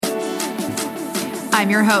I'm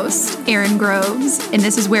your host, Erin Groves, and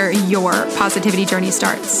this is where your positivity journey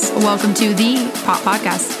starts. Welcome to the Pop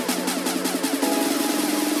Podcast.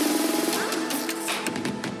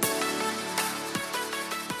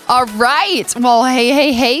 All right. Well,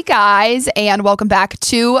 hey, guys, and welcome back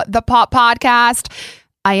to the Pop Podcast.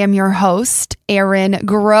 I am your host, Erin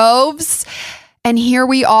Groves, and here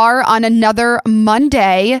we are on another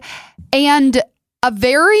Monday, and a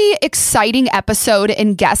very exciting episode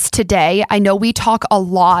and guest today. I know we talk a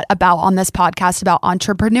lot on this podcast about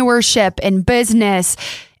entrepreneurship and business,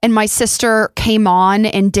 and my sister came on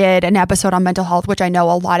and did an episode on mental health, which I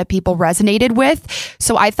know a lot of people resonated with.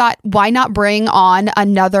 So I thought, why not bring on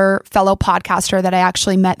another fellow podcaster that I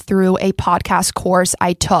actually met through a podcast course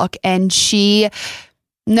I took, and she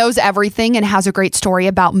knows everything and has a great story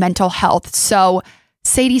about mental health. So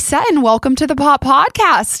Sadie Seton, welcome to the Pop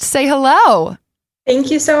Podcast. Say hello.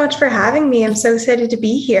 Thank you so much for having me. I'm so excited to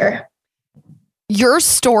be here. Your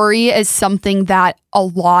story is something that a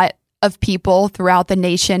lot of people throughout the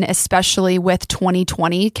nation, especially with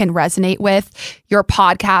 2020, can resonate with. Your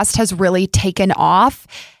podcast has really taken off,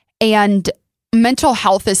 and mental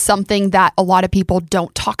health is something that a lot of people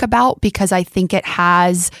don't talk about because I think it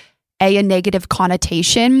has a negative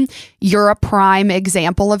connotation. You're a prime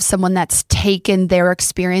example of someone that's taken their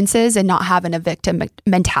experiences and not having a victim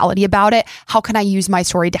mentality about it. How can I use my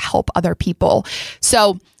story to help other people?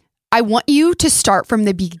 So I want you to start from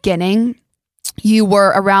the beginning. You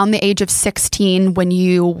were around the age of 16 when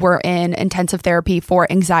you were in intensive therapy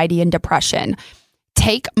for anxiety and depression.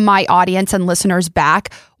 Take my audience and listeners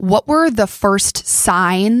back. What were the first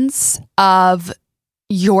signs of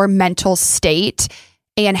your mental state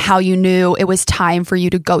and how you knew it was time for you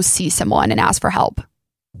to go see someone and ask for help?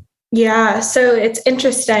 Yeah, so it's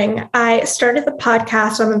interesting. I started the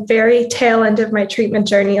podcast on the very tail end of my treatment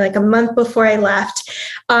journey, like a month before I left.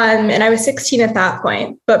 And I was 16 at that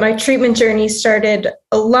point. But my treatment journey started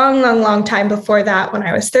a long time before that, when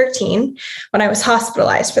I was 13, when I was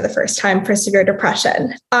hospitalized for the first time for severe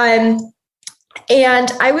depression.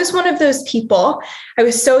 And I was one of those people. I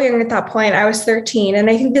was so young at that point. I was 13. And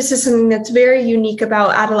I think this is something that's very unique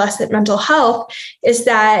about adolescent mental health, is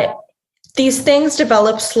that these things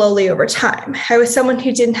develop slowly over time. I was someone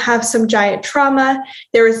who didn't have some giant trauma.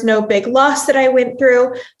 There was no big loss that I went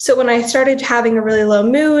through. So when I started having a really low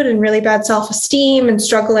mood and really bad self-esteem and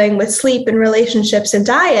struggling with sleep and relationships and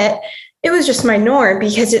diet, it was just my norm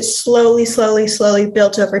because it slowly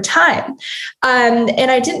built over time.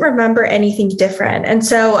 And I didn't remember anything different. And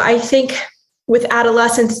so I think with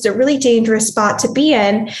adolescence, it's a really dangerous spot to be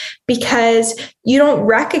in because you don't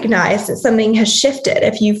recognize that something has shifted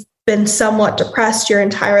if you've been somewhat depressed your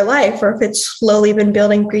entire life, or if it's slowly been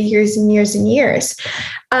building for years and years and years.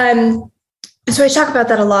 So I talk about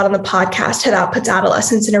that a lot on the podcast, how that puts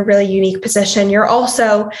adolescents in a really unique position. You're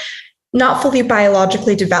also not fully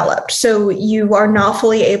biologically developed. So you are not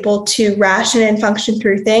fully able to ration and function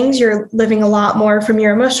through things. You're living a lot more from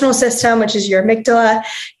your emotional system, which is your amygdala.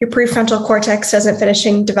 Your prefrontal cortex doesn't finish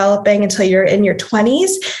developing until you're in your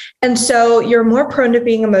 20s. And so you're more prone to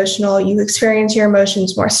being emotional. You experience your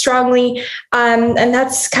emotions more strongly. And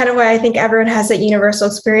that's kind of why I think everyone has that universal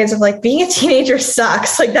experience of like being a teenager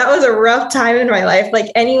sucks. Like that was a rough time in my life.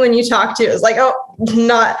 Like anyone you talk to is like, oh,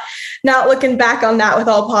 not looking back on that with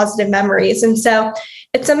all positive memories. And so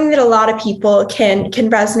it's something that a lot of people can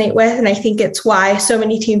resonate with. And I think it's why so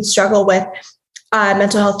many teens struggle with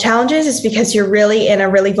mental health challenges, is because you're really in a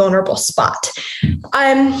really vulnerable spot.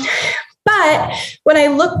 But when I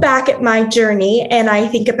look back at my journey and I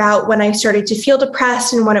think about when I started to feel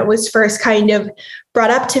depressed and when it was first kind of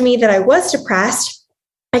brought up to me that I was depressed,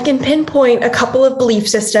 I can pinpoint a couple of belief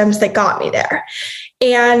systems that got me there.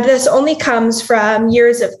 And this only comes from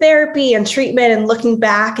years of therapy and treatment and looking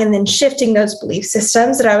back and then shifting those belief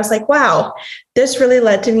systems that I was like, wow, this really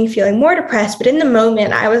led to me feeling more depressed. But in the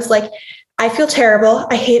moment, I was like, I feel terrible.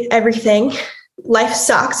 I hate everything. Life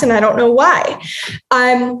sucks. And I don't know why.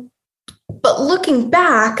 But looking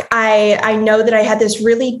back, I know that I had this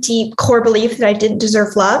really deep core belief that I didn't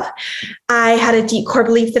deserve love. I had a deep core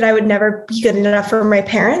belief that I would never be good enough for my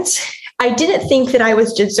parents. I didn't think that I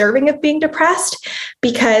was deserving of being depressed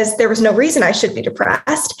because there was no reason I should be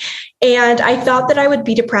depressed. And I thought that I would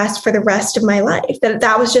be depressed for the rest of my life,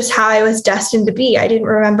 that was just how I was destined to be. I didn't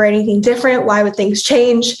remember anything different. Why would things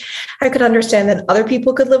change? I could understand that other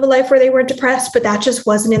people could live a life where they weren't depressed, but that just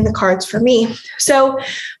wasn't in the cards for me. So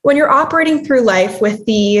when you're operating through life with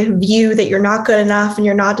the view that you're not good enough and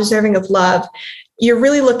you're not deserving of love, you're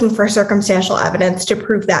really looking for circumstantial evidence to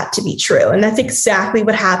prove that to be true. And that's exactly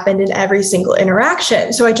what happened in every single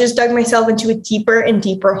interaction. So I just dug myself into a deeper and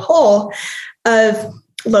deeper hole of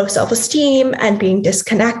low self-esteem and being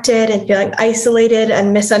disconnected and feeling isolated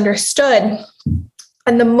and misunderstood.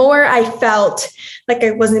 And the more I felt like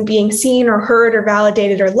I wasn't being seen or heard or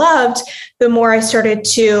validated or loved, the more I started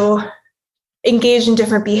to engage in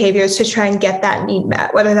different behaviors to try and get that need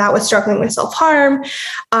met, whether that was struggling with self-harm,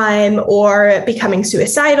 or becoming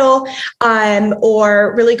suicidal,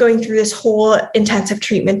 or really going through this whole intensive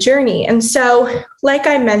treatment journey. And so, like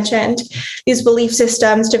I mentioned, these belief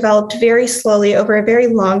systems developed very slowly over a very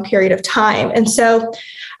long period of time. And so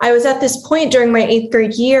I was at this point during my 8th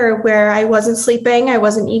grade year where I wasn't sleeping, I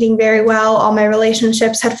wasn't eating very well, all my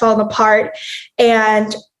relationships had fallen apart,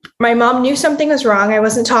 and my mom knew something was wrong. I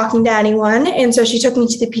wasn't talking to anyone. And so she took me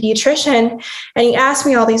to the pediatrician and he asked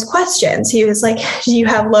me all these questions. He was like, do you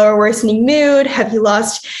have low or worsening mood? Have you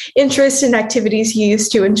lost interest in activities you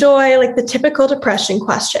used to enjoy? Like the typical depression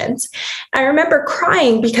questions. I remember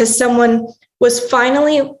crying because someone was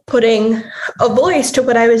finally putting a voice to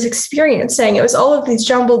what I was experiencing. It was all of these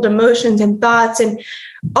jumbled emotions and thoughts and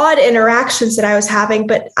odd interactions that I was having,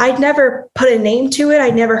 but I'd never put a name to it.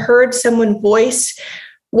 I'd never heard someone voice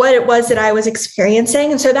what it was that I was experiencing.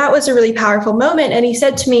 And so that was a really powerful moment. And he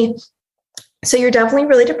said to me, so you're definitely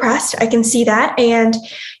really depressed. I can see that. And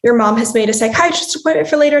your mom has made a psychiatrist appointment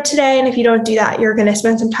for later today. And if you don't do that, you're going to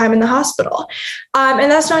spend some time in the hospital. And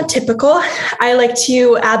that's not typical. I like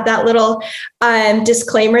to add that little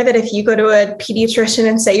disclaimer that if you go to a pediatrician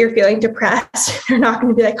and say you're feeling depressed, they're not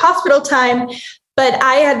going to be like hospital time. But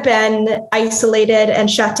I had been isolated and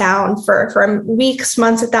shut down for weeks,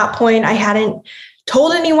 months at that point. I hadn't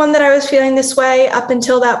told anyone that I was feeling this way up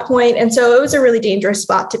until that point. And so it was a really dangerous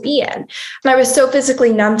spot to be in. And I was so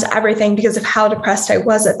physically numb to everything because of how depressed I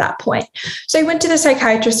was at that point. So I went to the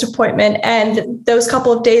psychiatrist appointment, and those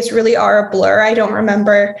couple of days really are a blur. I don't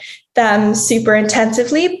remember them super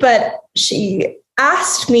intensively, but she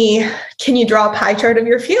asked me, can you draw a pie chart of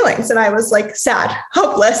your feelings? And I was like, sad,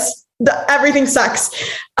 hopeless, everything sucks.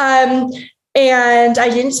 And I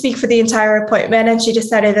didn't speak for the entire appointment. And she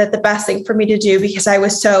decided that the best thing for me to do, because I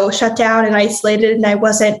was so shut down and isolated and I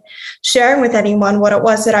wasn't sharing with anyone what it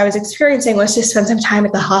was that I was experiencing, was to spend some time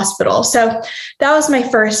at the hospital. So that was my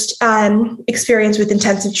first experience with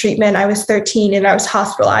intensive treatment. I was 13 and I was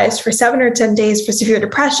hospitalized for 7 or 10 days for severe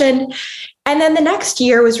depression. And then the next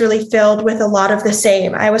year was really filled with a lot of the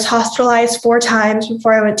same. I was hospitalized 4 times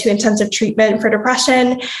before I went to intensive treatment for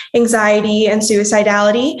depression, anxiety, and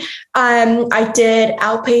suicidality. I did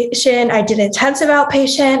outpatient, I did intensive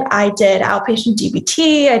outpatient, I did outpatient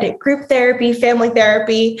DBT, I did group therapy, family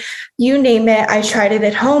therapy, you name it. I tried it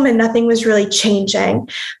at home and nothing was really changing.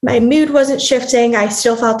 My mood wasn't shifting. I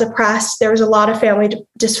still felt depressed. There was a lot of family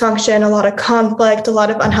dysfunction, a lot of conflict, a lot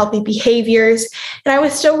of unhealthy behaviors. And I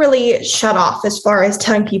was still really shut off as far as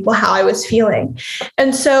telling people how I was feeling.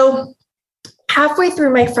 And so halfway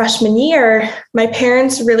through my freshman year, my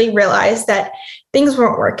parents really realized that things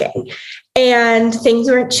weren't working and things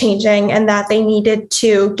weren't changing and that they needed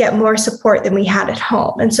to get more support than we had at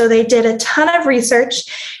home. And so they did a ton of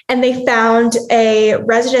research and they found a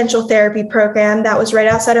residential therapy program that was right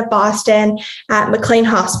outside of Boston at McLean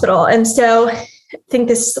Hospital. And so I think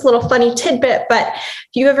this is a little funny tidbit, but if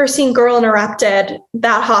you've ever seen Girl Interrupted,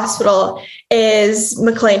 that hospital is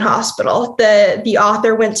McLean Hospital. The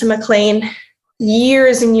author went to McLean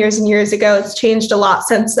years and years and years ago. It's changed a lot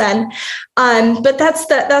since then. But that's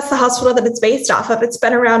the hospital that it's based off of. It's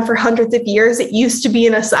been around for hundreds of years. It used to be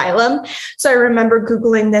an asylum. So I remember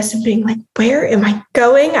Googling this and being like, where am I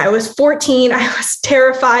going? I was 14. I was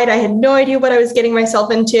terrified. I had no idea what I was getting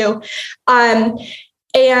myself into.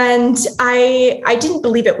 And I didn't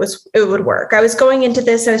believe it would work. I was going into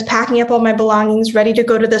this, I was packing up all my belongings, ready to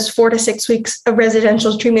go to this 4 to 6 weeks of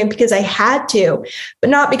residential treatment because I had to, but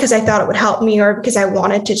not because I thought it would help me or because I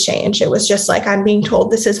wanted to change. It was just like, I'm being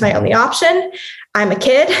told this is my only option. I'm a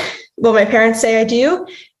kid. Well, my parents say I do.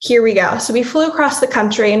 Here we go. So we flew across the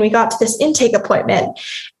country and we got to this intake appointment.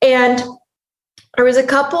 And there was a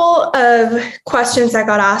couple of questions that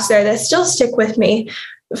got asked there that still stick with me.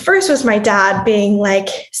 First was my dad being like,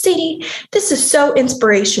 Sadie, this is so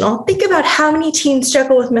inspirational. Think about how many teens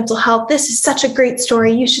struggle with mental health. This is such a great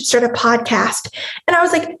story. You should start a podcast. And I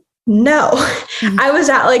was like, no. I was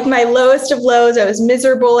at like my lowest of lows. I was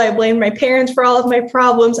miserable. I blamed my parents for all of my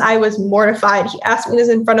problems. I was mortified. He asked me this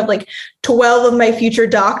in front of like 12 of my future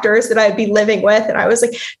doctors that I'd be living with. And I was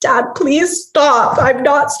like, Dad, please stop. I'm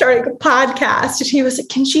not starting a podcast. And he was like,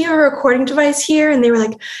 can she have a recording device here? And they were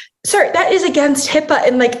like, sir, that is against HIPAA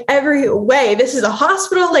in like every way. This is a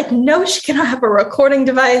hospital. Like, no, she cannot have a recording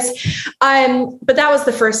device. But that was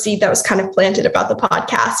the first seed that was kind of planted about the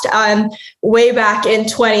podcast way back in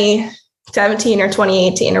 2017 or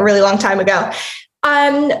 2018, a really long time ago.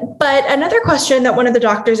 But another question that one of the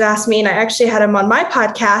doctors asked me, and I actually had him on my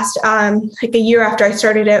podcast like a year after I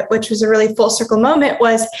started it, which was a really full circle moment,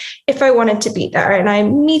 was if I wanted to be there. And I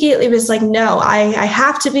immediately was like, no, I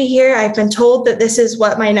have to be here. I've been told that this is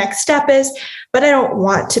what my next step is, but I don't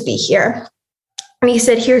want to be here. And he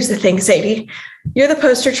said, here's the thing, Sadie, you're the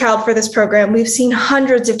poster child for this program. We've seen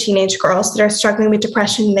hundreds of teenage girls that are struggling with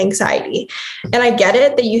depression and anxiety. And I get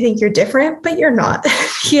it that you think you're different, but you're not.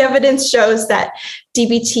 The evidence shows that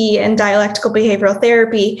DBT and dialectical behavioral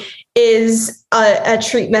therapy is a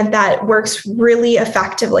treatment that works really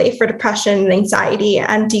effectively for depression and anxiety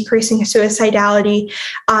and decreasing suicidality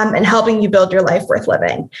and helping you build your life worth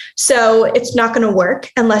living. So it's not going to work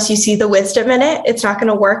unless you see the wisdom in it. It's not going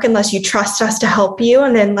to work unless you trust us to help you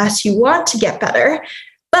and unless you want to get better.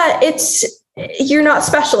 But you're not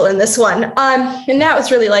special in this one. And that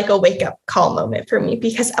was really like a wake up call moment for me,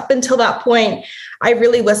 because up until that point, I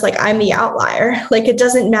really was like, I'm the outlier. Like, it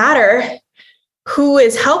doesn't matter who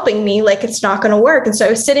is helping me, like it's not going to work. And so I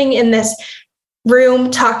was sitting in this room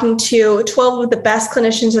talking to 12 of the best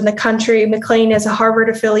clinicians in the country. McLean is a Harvard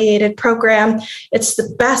affiliated program. It's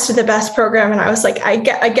the best of the best program. And I was like, I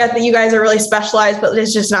get that you guys are really specialized, but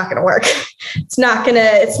it's just not going to work. It's not going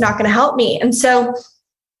to help me. And so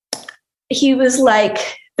he was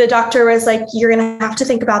like, the doctor was like, you're going to have to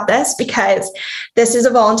think about this, because this is a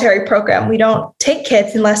voluntary program. We don't take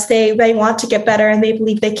kids unless they want to get better and they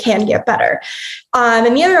believe they can get better.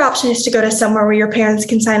 And the other option is to go to somewhere where your parents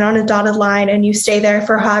can sign on a dotted line and you stay there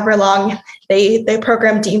for however long the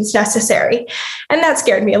program deems necessary. And that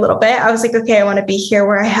scared me a little bit. I was like, okay, I want to be here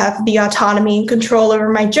where I have the autonomy and control over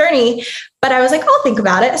my journey. But I was like, I'll think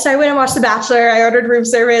about it. So I went and watched The Bachelor. I ordered room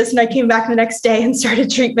service and I came back the next day and started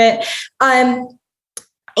treatment.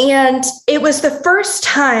 And it was the first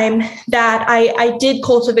time that I did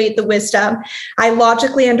cultivate the wisdom. I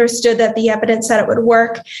logically understood that the evidence said it would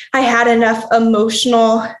work. I had enough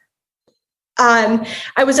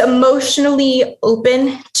I was emotionally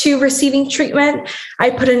open to receiving treatment.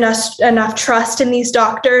 I put enough trust in these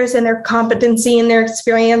doctors and their competency and their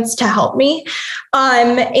experience to help me.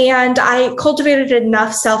 And I cultivated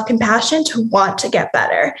enough self-compassion to want to get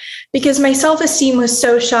better, because my self-esteem was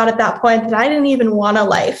so shot at that point that I didn't even want a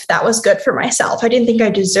life that was good for myself. I didn't think I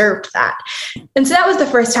deserved that. And so that was the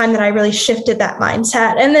first time that I really shifted that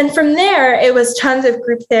mindset. And then from there, it was tons of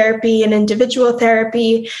group therapy and individual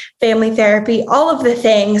therapy, family therapy, all of the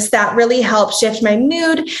things that really helped shift my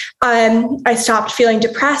mood. I stopped feeling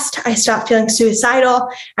depressed. I stopped feeling suicidal.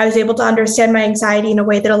 I was able to understand my anxiety in a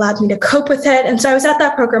way that allowed me to cope with it. And so I was at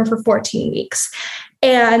that program for 14 weeks.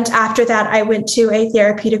 And after that, I went to a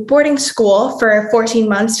therapeutic boarding school for 14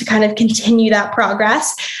 months to kind of continue that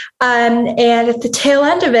progress. And at the tail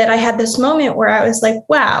end of it, I had this moment where I was like,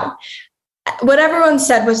 wow, what everyone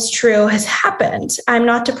said was true has happened. I'm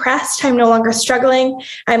not depressed. I'm no longer struggling.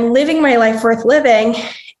 I'm living my life worth living.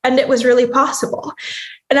 And it was really possible.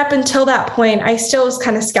 And up until that point, I still was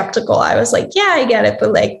kind of skeptical. I was like, yeah, I get it,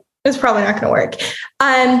 but like, it's probably not going to work.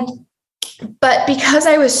 But because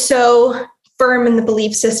I was so firm in the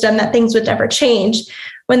belief system that things would never change,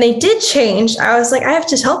 when they did change, I was like, I have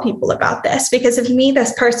to tell people about this, because of me,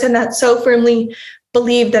 this person that so firmly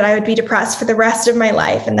believed that I would be depressed for the rest of my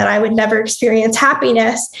life and that I would never experience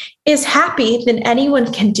happiness is happy, then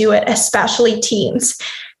anyone can do it, especially teens.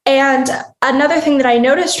 And another thing that I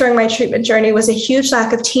noticed during my treatment journey was a huge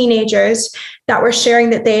lack of teenagers that were sharing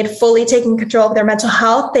that they had fully taken control of their mental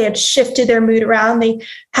health. They had shifted their mood around. They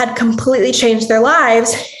had completely changed their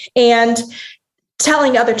lives, and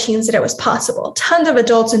telling other teens that it was possible. Tons of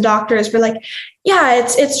adults and doctors were like, yeah,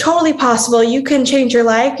 it's totally possible. You can change your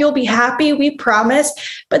life. You'll be happy. We promise.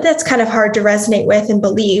 But that's kind of hard to resonate with and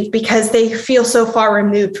believe, because they feel so far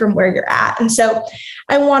removed from where you're at. And so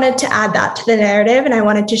I wanted to add that to the narrative, and I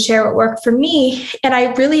wanted to share what worked for me. And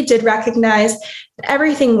I really did recognize that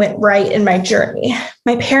everything went right in my journey.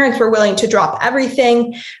 My parents were willing to drop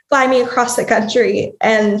everything, fly me across the country,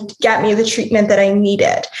 and get me the treatment that I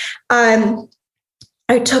needed.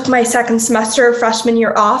 I took my second semester of freshman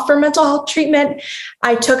year off for mental health treatment.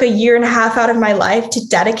 I took a year and a half out of my life to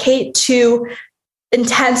dedicate to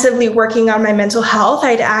intensively working on my mental health.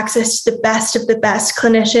 I had access to the best of the best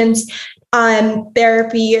clinicians,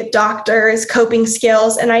 therapy, doctors, coping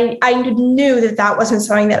skills. And I knew that that wasn't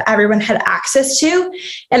something that everyone had access to.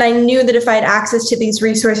 And I knew that if I had access to these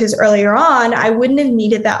resources earlier on, I wouldn't have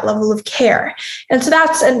needed that level of care. And so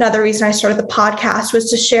that's another reason I started the podcast, was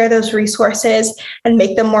to share those resources and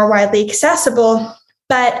make them more widely accessible.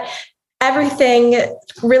 But everything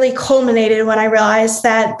really culminated when I realized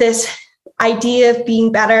that idea of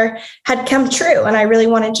being better had come true. And I really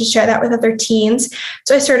wanted to share that with other teens.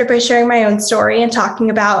 So I started by sharing my own story and talking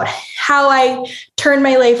about how I turned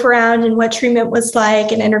my life around and what treatment was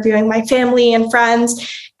like, and interviewing my family and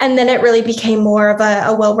friends. And then it really became more of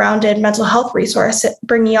a well-rounded mental health resource,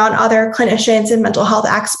 bringing on other clinicians and mental health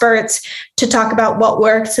experts to talk about what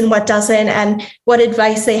works and what doesn't, and what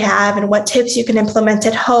advice they have and what tips you can implement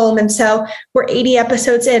at home. And so we're 80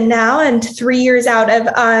 episodes in now and 3 years out of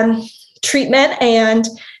treatment. And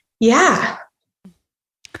yeah.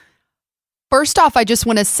 First off, I just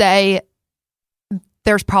want to say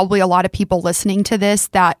there's probably a lot of people listening to this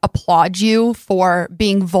that applaud you for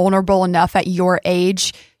being vulnerable enough at your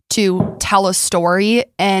age to tell a story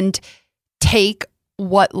and take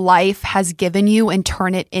what life has given you and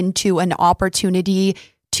turn it into an opportunity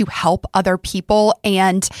to help other people.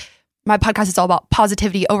 And my podcast is all about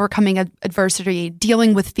positivity, overcoming adversity,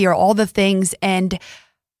 dealing with fear, all the things. And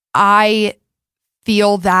I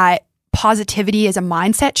feel that positivity is a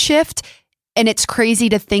mindset shift. And it's crazy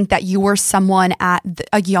to think that you were someone at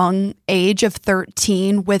a young age of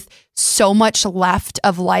 13 with so much left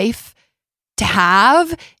of life to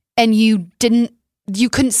have, and you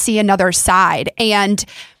couldn't see another side. And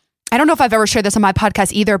I don't know if I've ever shared this on my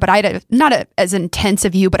podcast either, but I had not as intense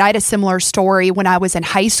of you, but I had a similar story when I was in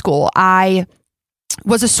high school. I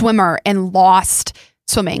was a swimmer and lost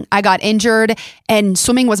swimming. I got injured, and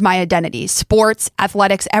swimming was my identity. Sports,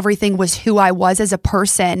 athletics, everything was who I was as a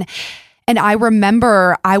person. And I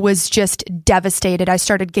remember I was just devastated. I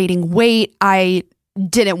started gaining weight. I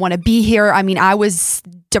didn't want to be here. I mean, I was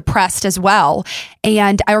depressed as well.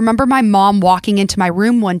 And I remember my mom walking into my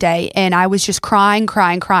room one day, and I was just crying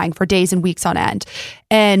for days and weeks on end.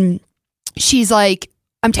 And she's like,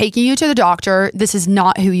 I'm taking you to the doctor. This is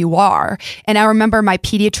not who you are. And I remember my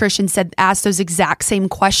pediatrician asked those exact same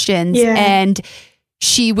questions. Yeah. And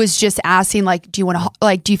she was just asking, like, do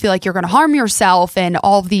you feel like you're going to harm yourself? And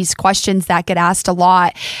all of these questions that get asked a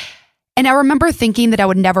lot. And I remember thinking that I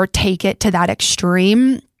would never take it to that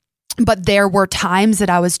extreme. But there were times that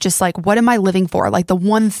I was just like, what am I living for? Like, the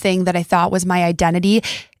one thing that I thought was my identity,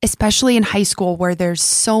 especially in high school where there's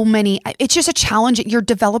so many, it's just a challenge. You're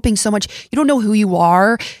developing so much. You don't know who you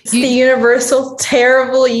are. It's the universal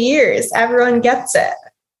terrible years. Everyone gets it.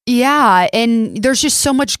 Yeah. And there's just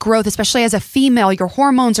so much growth, especially as a female. Your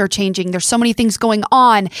hormones are changing. There's so many things going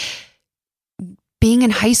on. Being in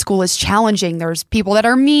high school is challenging. There's people that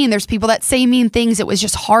are mean. There's people that say mean things. It was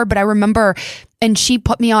just hard. But I remember, and she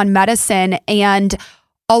put me on medicine. And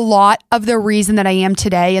a lot of the reason that I am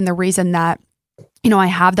today, and the reason that, I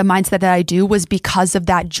have the mindset that I do, was because of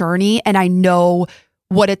that journey. And I know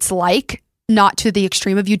what it's like, not to the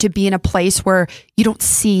extreme of you, to be in a place where you don't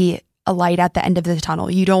see a light at the end of the tunnel.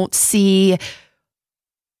 You don't see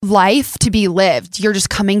life to be lived. You're just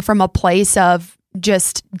coming from a place of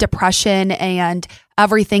just depression, and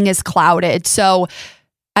everything is clouded. So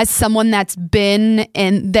as someone that's been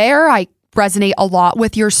in there, I resonate a lot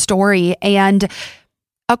with your story. And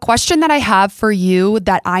a question that I have for you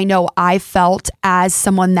that I know I felt as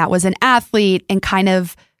someone that was an athlete, and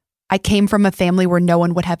I came from a family where no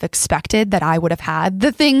one would have expected that I would have had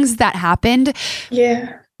the things that happened.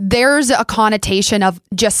 Yeah. There's a connotation of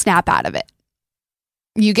just snap out of it.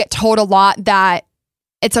 You get told a lot that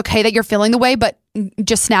it's okay that you're feeling the way, but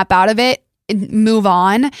just snap out of it and move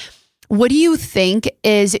on. What do you think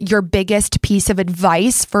is your biggest piece of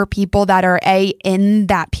advice for people that are in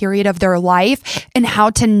that period of their life, and how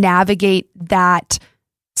to navigate that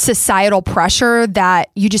societal pressure that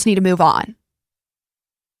you just need to move on?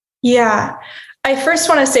 Yeah. I first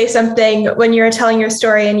want to say something. When you were telling your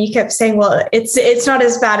story and you kept saying, well, it's not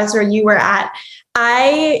as bad as where you were at.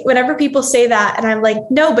 Whenever people say that, and I'm like,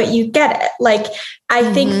 no, but you get it. Like,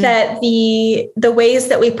 I think that the ways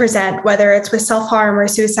that we present, whether it's with self-harm or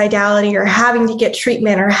suicidality or having to get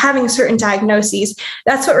treatment or having certain diagnoses,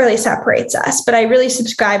 that's what really separates us. But I really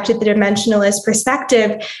subscribe to the dimensionalist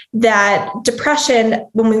perspective that depression,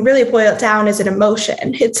 when we really boil it down, is an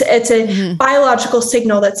emotion. It's a biological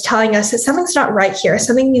signal that's telling us that something's not right here.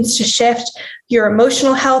 Something needs to shift. Your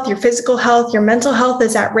emotional health, your physical health, your mental health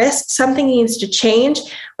is at risk. Something needs to change,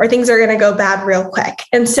 or things are going to go bad real quick.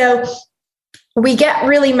 And so we get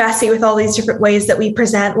really messy with all these different ways that we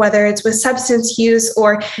present, whether it's with substance use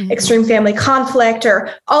or extreme family conflict, or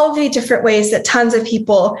all of the different ways that tons of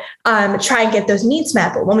people try and get those needs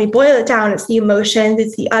met. But when we boil it down, it's the emotions,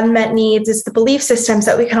 it's the unmet needs, it's the belief systems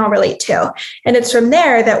that we can all relate to. And it's from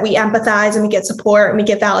there that we empathize and we get support and we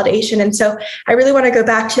get validation. And so I really want to go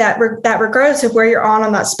back to that regardless of where you're on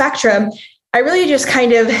that spectrum, I really just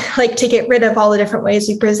kind of like to get rid of all the different ways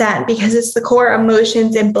we present, because it's the core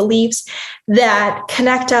emotions and beliefs that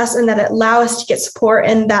connect us and that allow us to get support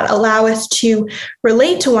and that allow us to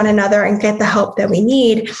relate to one another and get the help that we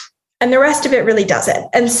need. And the rest of it really doesn't.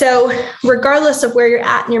 And so regardless of where you're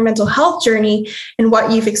at in your mental health journey and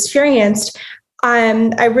what you've experienced,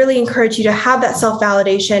 I really encourage you to have that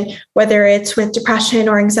self-validation, whether it's with depression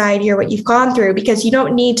or anxiety or what you've gone through, because you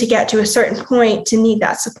don't need to get to a certain point to need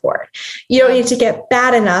that support. You don't need to get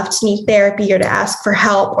bad enough to need therapy or to ask for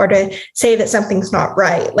help or to say that something's not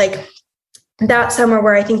right. Like, that's somewhere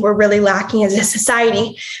where I think we're really lacking as a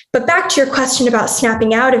society. But back to your question about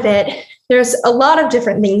snapping out of it, there's a lot of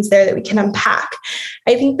different things there that we can unpack.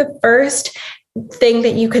 I think the first thing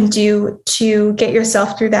that you can do to get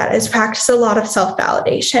yourself through that is practice a lot of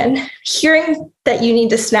self-validation. Hearing that you need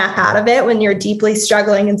to snap out of it when you're deeply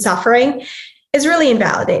struggling and suffering is really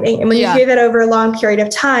invalidating. And when you hear that over a long period of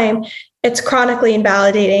time, it's chronically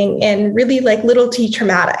invalidating and really like little t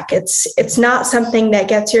traumatic. It's not something that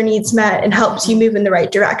gets your needs met and helps you move in the right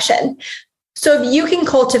direction. So if you can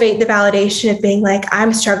cultivate the validation of being like,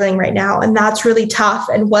 I'm struggling right now, and that's really tough.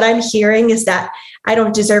 And what I'm hearing is that I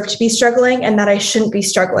don't deserve to be struggling and that I shouldn't be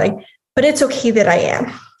struggling, but it's okay that I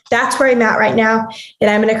am. That's where I'm at right now. And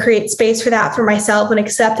I'm going to create space for that for myself and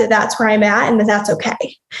accept that that's where I'm at and that that's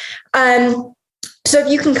okay. So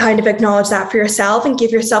if you can kind of acknowledge that for yourself and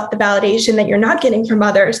give yourself the validation that you're not getting from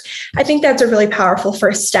others, I think that's a really powerful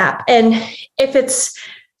first step. And if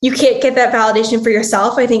you can't get that validation for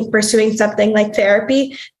yourself, I think pursuing something like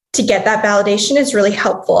therapy to get that validation is really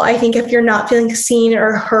helpful. I think if you're not feeling seen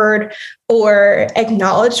or heard or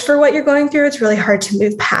acknowledged for what you're going through, it's really hard to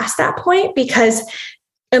move past that point, because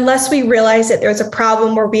unless we realize that there's a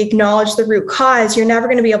problem or we acknowledge the root cause, you're never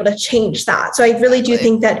going to be able to change that. So I really do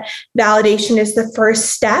think that validation is the first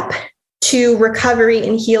step to recovery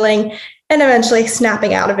and healing, and eventually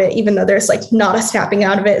snapping out of it, even though there's like not a snapping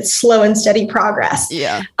out of it, it's slow and steady progress.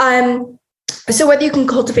 Yeah. So whether you can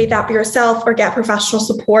cultivate that for yourself or get professional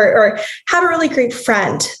support or have a really great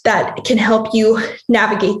friend that can help you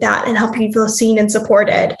navigate that and help you feel seen and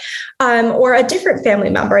supported, or a different family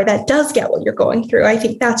member that does get what you're going through, I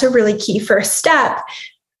think that's a really key first step.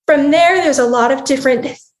 From there, there's a lot of different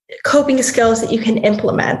coping skills that you can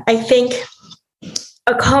implement. I think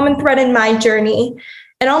a common thread in my journey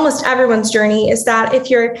and almost everyone's journey is that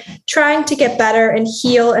if you're trying to get better and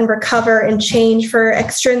heal and recover and change for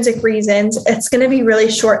extrinsic reasons, it's going to be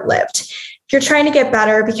really short-lived. If you're trying to get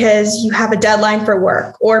better because you have a deadline for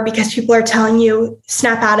work or because people are telling you,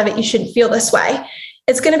 snap out of it, you shouldn't feel this way,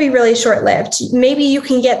 it's going to be really short-lived. Maybe you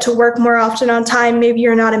can get to work more often on time. Maybe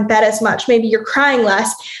you're not in bed as much. Maybe you're crying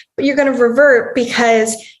less, but you're going to revert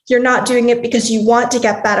because you're not doing it because you want to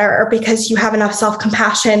get better or because you have enough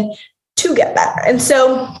self-compassion to get better. And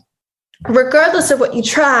so regardless of what you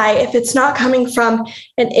try, if it's not coming from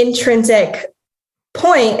an intrinsic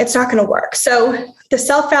point, it's not going to work. So the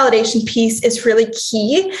self-validation piece is really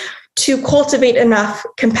key to cultivate enough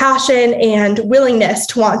compassion and willingness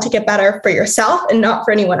to want to get better for yourself and not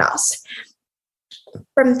for anyone else.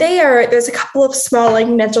 From there, there's a couple of small like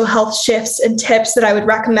mental health shifts and tips that I would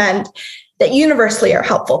recommend that universally are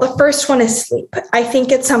helpful. The first one is sleep. I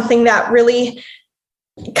think it's something that really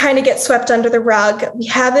kind of gets swept under the rug. We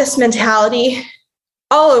have this mentality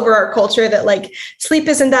all over our culture that like sleep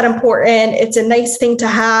isn't that important. It's a nice thing to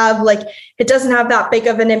have. Like it doesn't have that big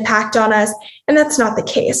of an impact on us. And that's not the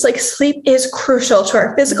case. Like sleep is crucial to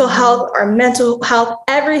our physical health, our mental health,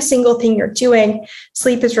 every single thing you're doing.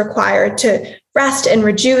 Sleep is required to rest and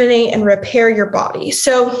rejuvenate and repair your body.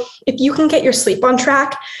 So if you can get your sleep on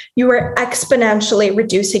track, you are exponentially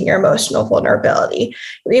reducing your emotional vulnerability.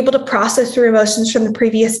 You're able to process through emotions from the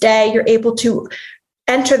previous day. You're able to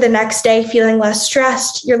enter the next day feeling less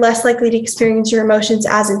stressed. You're less likely to experience your emotions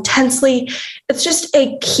as intensely. It's just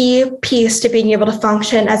a key piece to being able to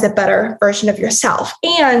function as a better version of yourself.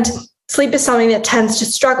 And sleep is something that tends to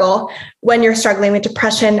struggle when you're struggling with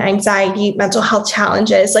depression, anxiety, mental health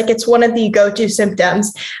challenges. Like it's one of the go-to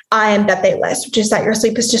symptoms that they list, which is that your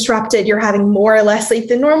sleep is disrupted. You're having more or less sleep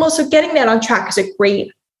than normal. So getting that on track is a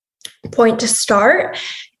great point to start.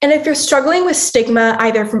 And if you're struggling with stigma,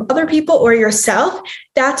 either from other people or yourself,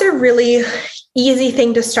 that's a really easy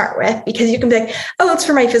thing to start with, because you can be like, oh, it's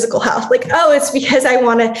for my physical health. Like, oh, it's because I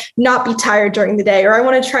want to not be tired during the day, or I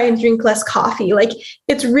want to try and drink less coffee. Like,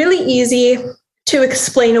 it's really easy to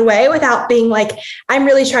explain away without being like, I'm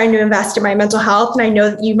really trying to invest in my mental health. And I know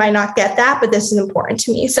that you might not get that, but this is important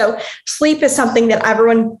to me. So sleep is something that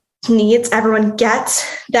everyone needs, everyone gets,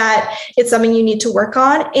 that it's something you need to work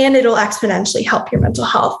on, and it'll exponentially help your mental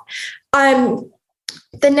health.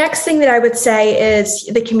 The next thing that I would say is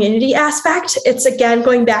the community aspect. It's again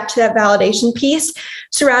going back to that validation piece,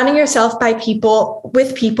 surrounding yourself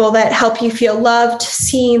with people that help you feel loved,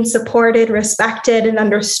 seen, supported, respected, and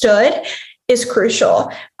understood is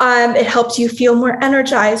crucial. It helps you feel more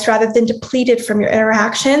energized rather than depleted from your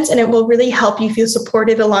interactions, and it will really help you feel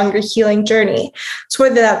supported along your healing journey. So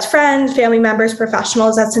whether that's friends, family members,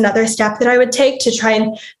 professionals, that's another step that I would take to try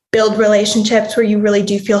and build relationships where you really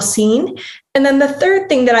do feel seen. And then the third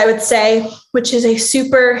thing that I would say, which is a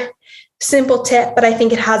super simple tip, but I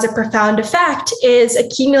think it has a profound effect, is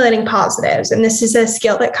accumulating positives. And this is a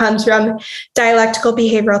skill that comes from dialectical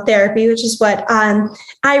behavioral therapy, which is what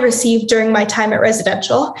I received during my time at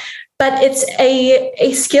residential. But it's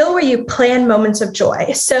a skill where you plan moments of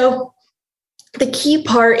joy. So the key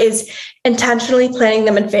part is intentionally planning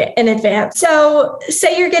them in advance. So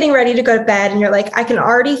say you're getting ready to go to bed and you're like, I can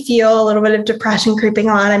already feel a little bit of depression creeping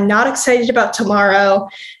on. I'm not excited about tomorrow.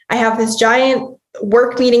 I have this giant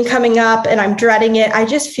work meeting coming up and I'm dreading it. I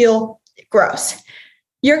just feel gross.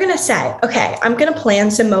 You're going to say, okay, I'm going to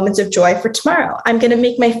plan some moments of joy for tomorrow. I'm going to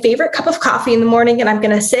make my favorite cup of coffee in the morning and I'm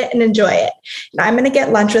going to sit and enjoy it. And I'm going to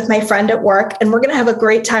get lunch with my friend at work and we're going to have a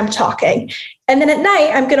great time talking. And then at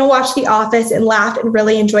night, I'm going to watch The Office and laugh and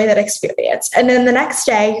really enjoy that experience. And then the next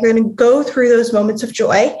day, you're going to go through those moments of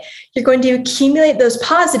joy. You're going to accumulate those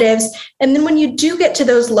positives. And then when you do get to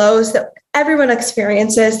those lows that everyone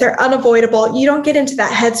experiences, they're unavoidable. You don't get into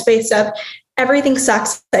that headspace of everything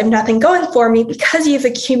sucks, I have nothing going for me, because you've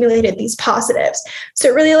accumulated these positives. So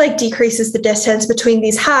it really decreases the distance between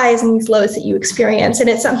these highs and these lows that you experience. And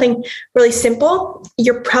it's something really simple.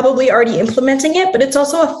 You're probably already implementing it, but it's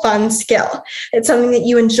also a fun skill. It's something that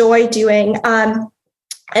you enjoy doing. And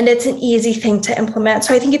it's an easy thing to implement.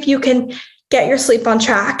 So I think if you can get your sleep on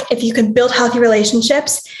track, if you can build healthy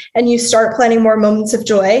relationships and you start planning more moments of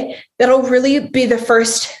joy, that'll really be the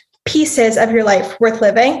first pieces of your life worth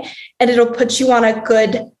living. And it'll put you on a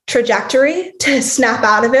good trajectory to snap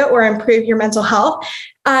out of it or improve your mental health.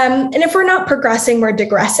 And if we're not progressing, we're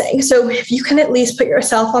digressing. So if you can at least put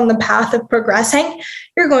yourself on the path of progressing,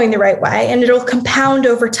 you're going the right way and it'll compound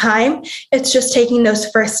over time. It's just taking those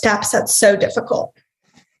first steps that's so difficult.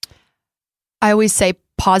 I always say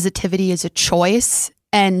positivity is a choice.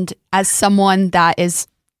 And as someone that is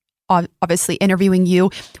obviously interviewing you,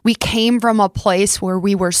 we came from a place where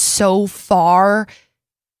we were so far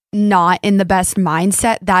not in the best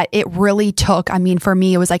mindset that it really took, for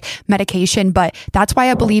me, it was like medication, but that's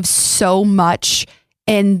why I believe so much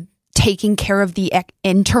in taking care of the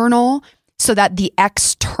internal so that the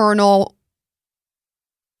external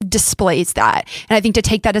displays that. And I think to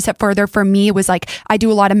take that a step further for me, it was like, I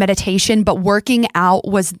do a lot of meditation, but working out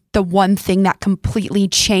was the one thing that completely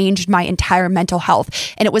changed my entire mental health.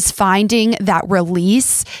 And it was finding that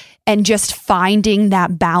release and just finding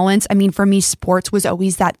that balance. For me, sports was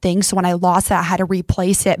always that thing. So when I lost that, I had to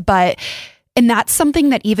replace it. And that's something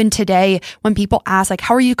that even today, when people ask,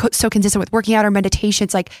 how are you so consistent with working out or meditation?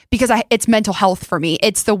 It's because it's mental health for me.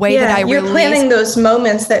 It's the way that I you're planning those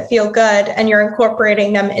moments that feel good and you're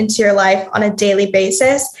incorporating them into your life on a daily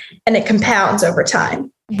basis, and it compounds over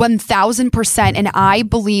time. 1000%. And I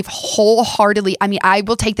believe wholeheartedly, I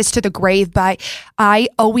will take this to the grave, but I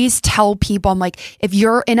always tell people, if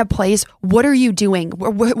you're in a place, what are you doing?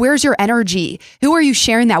 Where's your energy? Who are you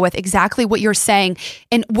sharing that with? Exactly what you're saying.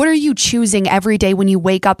 And what are you choosing every day when you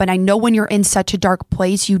wake up? And I know when you're in such a dark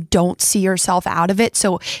place, you don't see yourself out of it.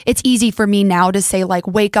 So it's easy for me now to say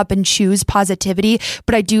wake up and choose positivity.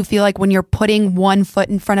 But I do feel like when you're putting one foot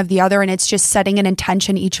in front of the other and it's just setting an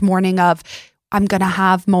intention each morning of, I'm going to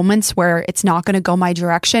have moments where it's not going to go my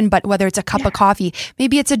direction, but whether it's a cup of coffee,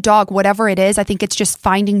 maybe it's a dog, whatever it is, I think it's just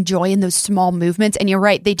finding joy in those small movements. And you're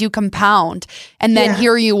right, they do compound. And then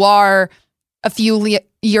here you are a few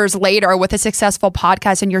years later with a successful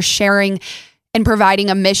podcast and you're sharing and providing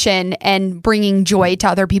a mission and bringing joy to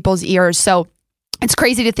other people's ears. So it's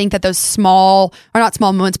crazy to think that those small, or not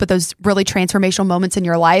small moments, but those really transformational moments in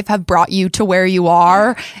your life have brought you to where you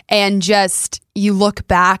are. And just, you look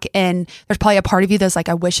back and there's probably a part of you that's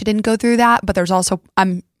I wish I didn't go through that. But there's also,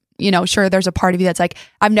 I'm sure there's a part of you that's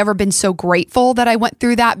I've never been so grateful that I went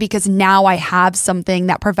through that, because now I have something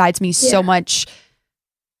that provides me so much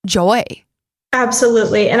joy.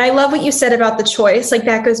 Absolutely. And I love what you said about the choice.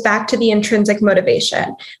 That goes back to the intrinsic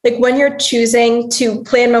motivation. When you're choosing to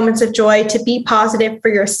plan moments of joy, to be positive for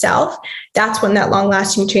yourself, that's when that long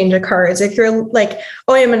lasting change occurs. If you're I'm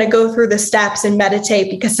going to go through the steps and meditate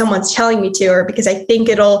because someone's telling me to, or because I think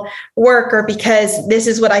it'll work, or because this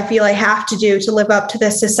is what I feel I have to do to live up to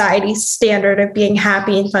the society's standard of being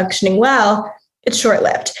happy and functioning well, it's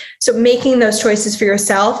short-lived. So making those choices for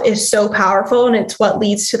yourself is so powerful, and it's what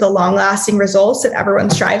leads to the long-lasting results that everyone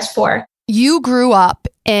strives for. You grew up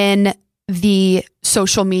in the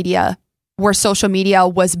social media, where social media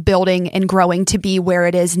was building and growing to be where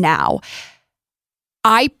it is now.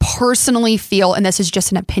 I personally feel, and this is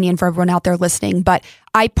just an opinion for everyone out there listening, but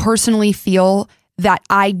I personally feel that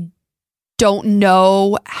I don't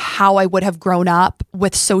know how I would have grown up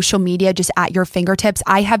with social media just at your fingertips.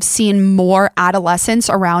 I have seen more adolescents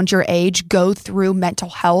around your age go through mental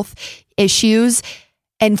health issues.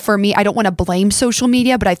 And for me, I don't want to blame social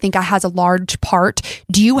media, but I think it has a large part.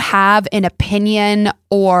 Do you have an opinion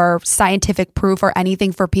or scientific proof or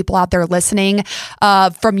anything for people out there listening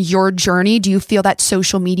from your journey? Do you feel that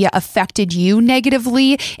social media affected you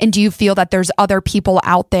negatively? And do you feel that there's other people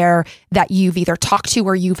out there that you've either talked to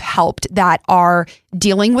or you've helped that are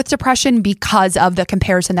dealing with depression because of the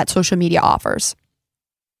comparison that social media offers?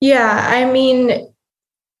 Yeah, I mean,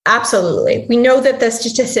 absolutely. We know that the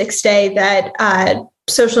statistics say that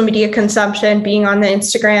social media consumption, being on the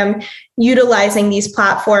Instagram, utilizing these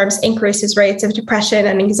platforms increases rates of depression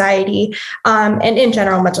and anxiety, and in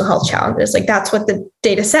general, mental health challenges. Like, that's what the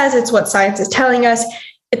data says. It's what science is telling us.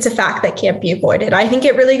 It's a fact that can't be avoided. I think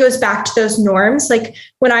it really goes back to those norms. Like,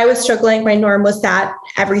 when I was struggling, my norm was that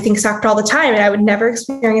everything sucked all the time and I would never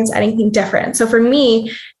experience anything different. So for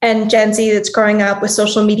me and Gen Z that's growing up with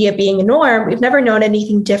social media being a norm, we've never known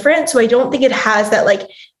anything different. So I don't think it has that like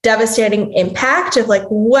devastating impact of like,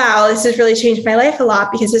 wow, this has really changed my life a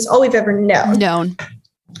lot, because it's all we've ever known.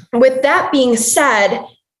 With that being said,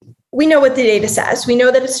 we know what the data says. We know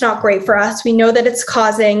that it's not great for us. We know that it's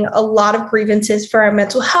causing a lot of grievances for our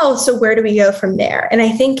mental health. So where do we go from there? And I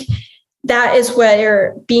think that is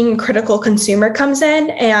where being a critical consumer comes in.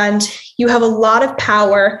 And you have a lot of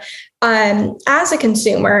power as a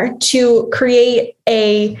consumer to create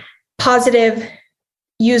a positive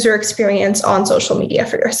user experience on social media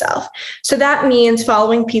for yourself. So that means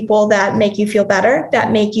following people that make you feel better,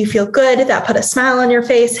 that make you feel good, that put a smile on your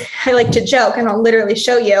face. I like to joke, and I'll literally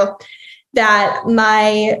show you that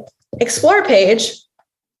my Explore page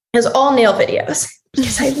is all nail videos,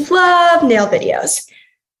 because I love nail videos.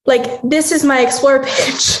 Like, this is my Explore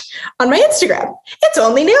page on my Instagram. It's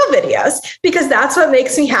only nail videos, because that's what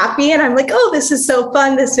makes me happy. And I'm like, oh, this is so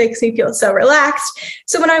fun. This makes me feel so relaxed.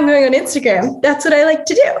 So when I'm going on Instagram, that's what I like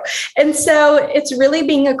to do. And so it's really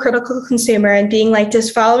being a critical consumer and being like, does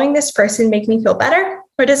following this person make me feel better,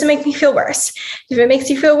 or does it make me feel worse? If it makes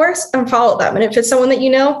you feel worse, unfollow them. And if it's someone that you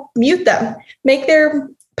know, mute them. Make their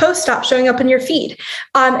post stop showing up in your feed.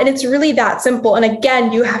 And it's really that simple. And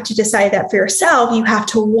again, you have to decide that for yourself. You have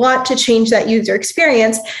to want to change that user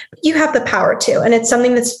experience. You have the power to, and it's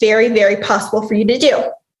something that's very, very possible for you to do.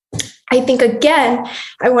 I think, again,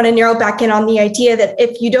 I want to narrow back in on the idea that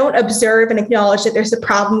if you don't observe and acknowledge that there's a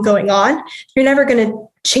problem going on, you're never going to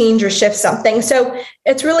change or shift something. So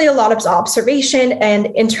it's really a lot of observation and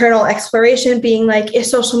internal exploration, being like, is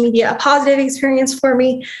social media a positive experience for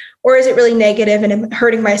me? Or is it really negative and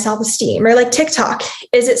hurting my self-esteem? Or like TikTok,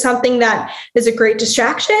 is it something that is a great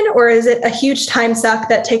distraction, or is it a huge time suck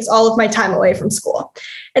that takes all of my time away from school?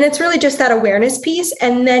 And it's really just that awareness piece.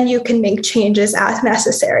 And then you can make changes as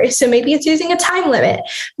necessary. So maybe it's using a time limit.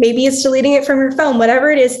 Maybe it's deleting it from your phone,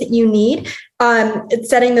 whatever it is that you need.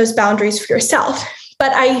 It's setting those boundaries for yourself.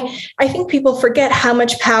 But I think people forget how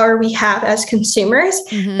much power we have as consumers.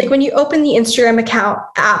 Mm-hmm. Like, when you open the Instagram account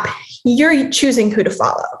app, you're choosing who to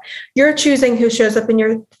follow. You're choosing who shows up in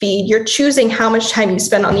your feed. You're choosing how much time you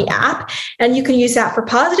spend on the app. And you can use that for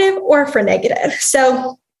positive or for negative.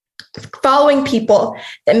 So following people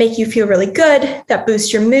that make you feel really good, that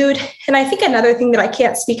boost your mood. And I think another thing that I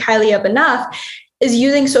can't speak highly of enough is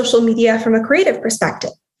using social media from a creative perspective.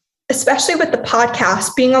 Especially with the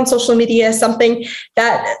podcast, being on social media is something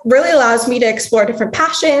that really allows me to explore different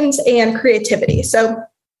passions and creativity. So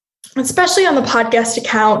especially on the podcast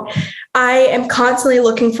account, I am constantly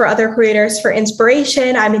looking for other creators for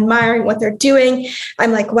inspiration. I'm admiring what they're doing.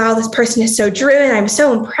 I'm like, wow, this person is so driven. I'm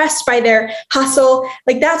so impressed by their hustle.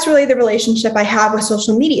 Like, that's really the relationship I have with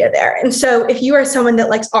social media there. And so if you are someone that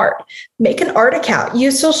likes art, make an art account.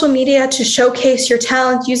 Use social media to showcase your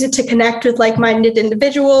talent. Use it to connect with like-minded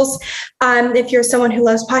individuals. If you're someone who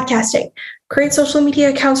loves podcasting, create social media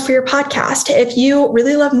accounts for your podcast. If you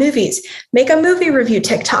really love movies, make a movie review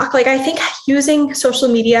TikTok. Like, I think using social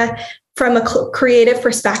media from a creative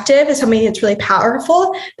perspective is something that's really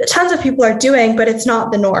powerful that tons of people are doing, but it's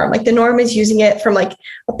not the norm. Like, the norm is using it from like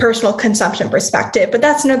a personal consumption perspective, but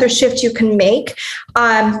that's another shift you can make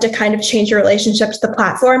to kind of change your relationship to the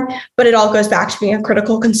platform. But it all goes back to being a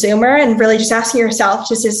critical consumer and really just asking yourself,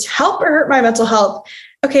 does this help or hurt my mental health?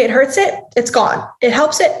 Okay, it hurts it. It's gone. It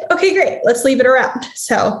helps it. Okay, great. Let's leave it around.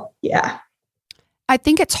 So, yeah. I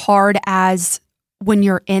think it's hard as when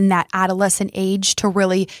you're in that adolescent age to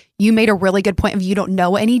really, you made a really good point of you don't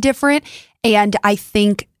know any different. And I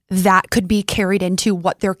think that could be carried into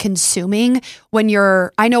what they're consuming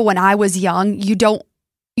I know when I was young, you don't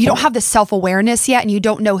have the self-awareness yet, and you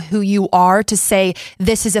don't know who you are to say,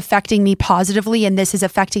 this is affecting me positively and this is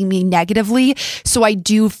affecting me negatively. So I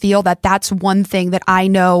do feel that that's one thing that I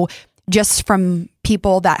know just from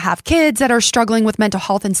people that have kids that are struggling with mental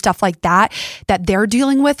health and stuff like that they're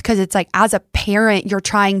dealing with. Because it's like, as a parent, you're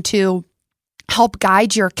trying to help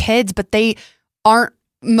guide your kids, but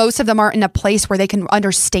most of them aren't in a place where they can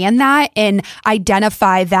understand that and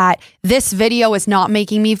identify that this video is not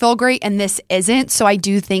making me feel great and this isn't. So I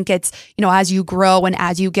do think it's, as you grow and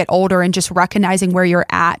as you get older and just recognizing where you're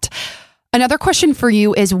at. Another question for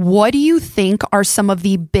you is, what do you think are some of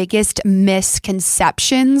the biggest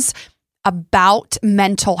misconceptions about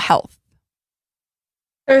mental health?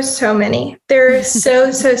 There's so many. There's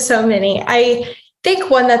so many. I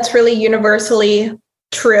think one that's really universally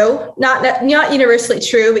true, not universally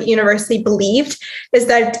true, but universally believed, is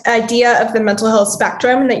that idea of the mental health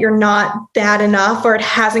spectrum, and that you're not bad enough, or it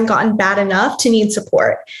hasn't gotten bad enough to need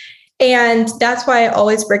support. And that's why I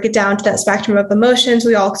always break it down to that spectrum of emotions.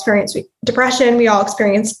 We all experience depression. We all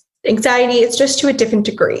experience anxiety. It's just to a different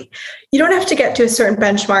degree. You don't have to get to a certain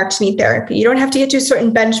benchmark to need therapy. You don't have to get to a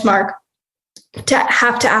certain benchmark to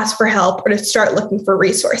have to ask for help or to start looking for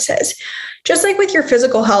resources. Just like with your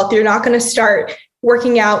physical health, you're not going to start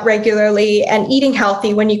working out regularly and eating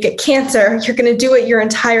healthy when you get cancer. You're going to do it your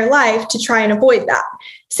entire life to try and avoid that.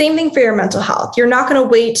 Same thing for your mental health. You're not going to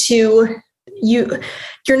wait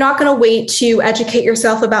to educate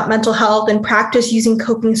yourself about mental health and practice using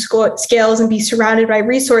coping skills and be surrounded by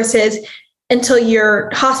resources until you're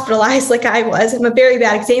hospitalized, like I was. I'm a very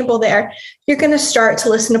bad example there. You're going to start to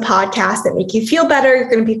listen to podcasts that make you feel better. You're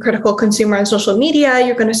going to be a critical consumer on social media.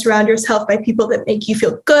 You're going to surround yourself by people that make you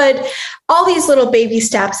feel good. All these little baby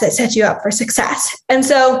steps that set you up for success. And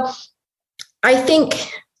so I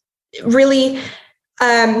think really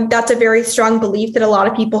that's a very strong belief that a lot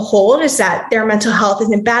of people hold, is that their mental health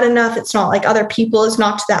isn't bad enough. It's not like other people. It's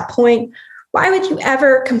not to that point. Why would you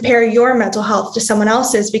ever compare your mental health to someone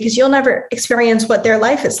else's? Because you'll never experience what their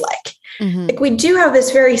life is like. Mm-hmm. Like, we do have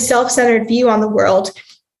this very self-centered view on the world.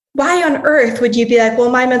 Why on earth would you be like,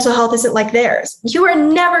 well, my mental health isn't like theirs? You are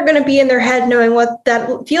never going to be in their head knowing what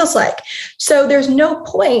that feels like. So there's no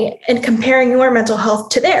point in comparing your mental health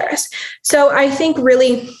to theirs. So I think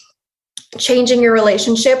really changing your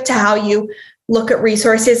relationship to how you look at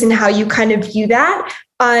resources and how you kind of view that.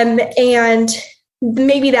 And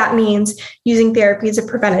maybe that means using therapy as a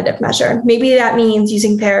preventative measure. Maybe that means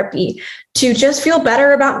using therapy to just feel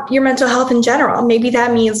better about your mental health in general. Maybe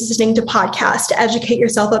that means listening to podcasts to educate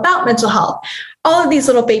yourself about mental health. All of these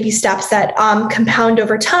little baby steps that compound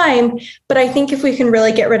over time. But I think if we can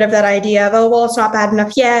really get rid of that idea of, oh, well, it's not bad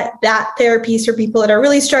enough yet, that therapy is for people that are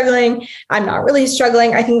really struggling, I'm not really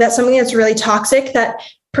struggling. I think that's something that's really toxic that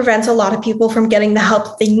prevents a lot of people from getting the help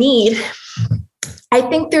that they need. I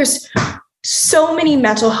think there's so many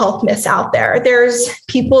mental health myths out there. There's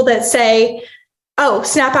people that say, oh,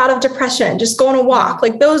 snap out of depression, just go on a walk.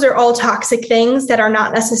 Like, those are all toxic things that are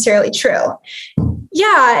not necessarily true.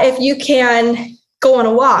 Yeah, if you can go on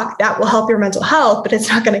a walk, that will help your mental health, but it's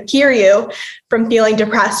not going to cure you from feeling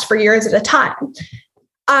depressed for years at a time.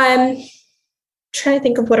 I'm trying to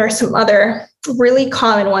think of what are some other really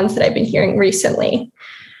common ones that I've been hearing recently.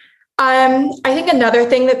 I think another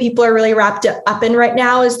thing that people are really wrapped up in right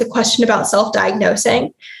now is the question about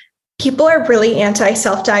self-diagnosing. People are really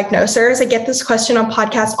anti-self-diagnosers. I get this question on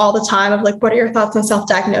podcasts all the time of like, what are your thoughts on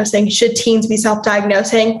self-diagnosing? Should teens be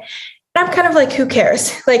self-diagnosing? And I'm kind of like, who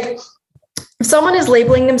cares? Like, if someone is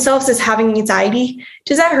labeling themselves as having anxiety,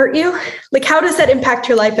 does that hurt you? Like, how does that impact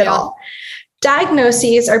your life at all?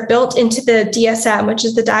 Diagnoses are built into the DSM, which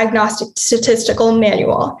is the Diagnostic Statistical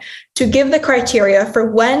Manual, to give the criteria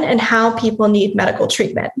for when and how people need medical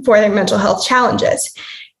treatment for their mental health challenges.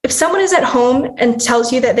 If someone is at home and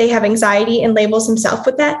tells you that they have anxiety and labels themselves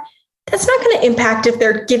with that, that's not going to impact if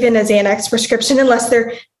they're given a Xanax prescription unless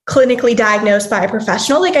they're clinically diagnosed by a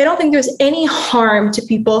professional. Like, I don't think there's any harm to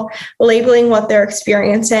people labeling what they're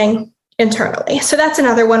experiencing internally. So that's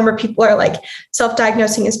another one where people are like,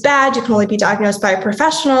 self-diagnosing is bad. You can only be diagnosed by a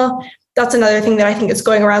professional. That's another thing that I think is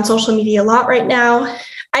going around social media a lot right now.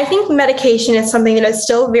 I think medication is something that is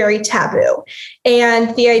still very taboo.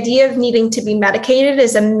 And the idea of needing to be medicated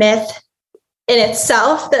is a myth in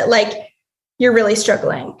itself, that like, you're really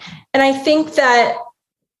struggling. And I think that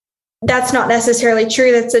that's not necessarily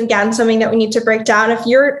true. That's, again, something that we need to break down. If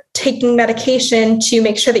you're taking medication to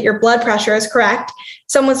make sure that your blood pressure is correct,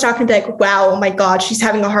 someone's not going to be like, wow, oh my God, she's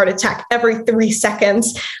having a heart attack every 3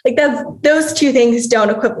 seconds. Like those two things don't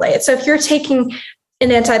equate. So if you're taking an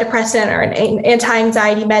antidepressant or an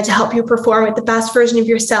anti-anxiety med to help you perform with the best version of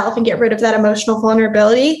yourself and get rid of that emotional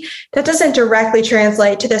vulnerability, that doesn't directly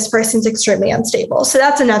translate to this person's extremely unstable. So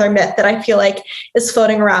that's another myth that I feel like is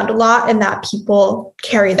floating around a lot, and that people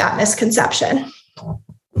carry that misconception.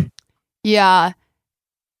 Yeah.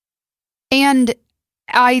 And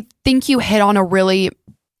I think you hit on a really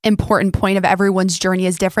important point of everyone's journey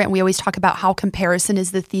is different. We always talk about how comparison is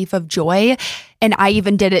the thief of joy. And I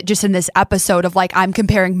even did it just in this episode of like, I'm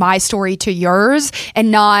comparing my story to yours and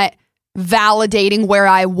not validating where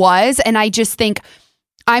I was. And I just think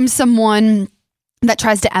I'm someone that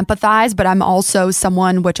tries to empathize, but I'm also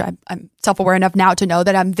someone which I'm self-aware enough now to know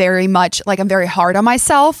that I'm very much like, I'm very hard on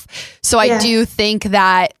myself. So I do think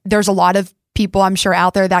that there's a lot of people I'm sure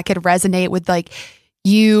out there that could resonate with like,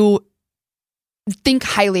 you think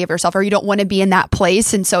highly of yourself or you don't want to be in that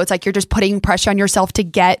place. And so it's like, you're just putting pressure on yourself to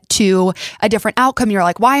get to a different outcome. You're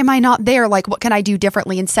like, why am I not there? Like, what can I do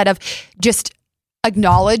differently? Instead of just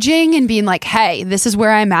acknowledging and being like, hey, this is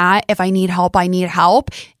where I'm at. If I need help, I need help.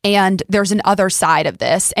 And there's an other side of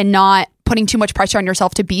this, and not putting too much pressure on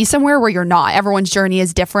yourself to be somewhere where you're not. Everyone's journey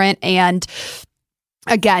is different. And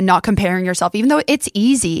again, not comparing yourself, even though it's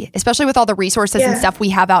easy, especially with all the resources and stuff we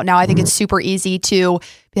have out now. I think it's super easy to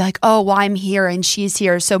be like, oh, well, I'm here and she's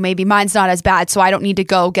here, so maybe mine's not as bad, so I don't need to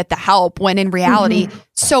go get the help, when in reality,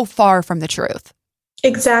 so far from the truth.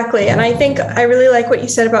 Exactly. And I think I really like what you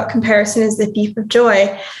said about comparison is the thief of joy.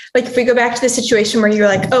 Like if we go back to the situation where you're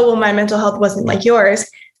like, oh, well, my mental health wasn't like yours,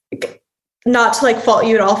 not to like fault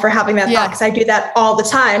you at all for having that thought, because I do that all the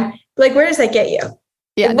time. Like, where does that get you?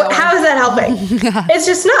 Yeah, how is that helping? It's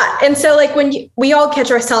just not. And so like when we all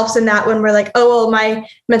catch ourselves in that, when we're like, oh, well, my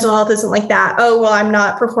mental health isn't like that. Oh, well, I'm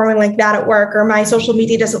not performing like that at work, or my social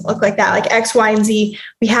media doesn't look like that, like X, Y, and Z.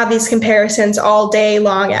 We have these comparisons all day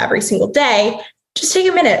long, every single day. Just take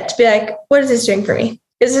a minute to be like, what is this doing for me?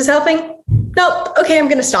 Is this helping? Nope. Okay, I'm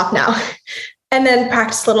going to stop now. And then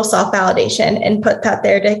practice a little self-validation and put that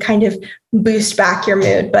there to kind of boost back your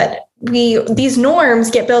mood. But these norms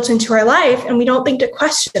get built into our life and we don't think to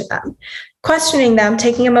question them. Questioning them,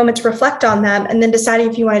 taking a moment to reflect on them, and then deciding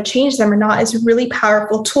if you want to change them or not is a really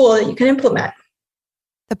powerful tool that you can implement.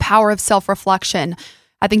 The power of self-reflection.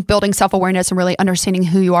 I think building self-awareness and really understanding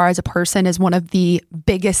who you are as a person is one of the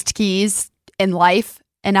biggest keys in life.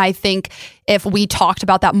 And I think if we talked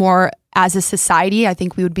about that more as a society, I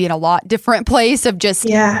think we would be in a lot different place of just,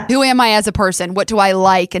 who am I as a person? What do I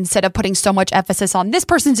like? Instead of putting so much emphasis on this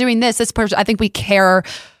person's doing this person. I think we care,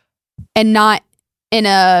 and not in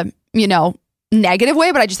a, negative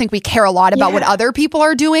way, but I just think we care a lot about what other people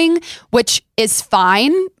are doing, which is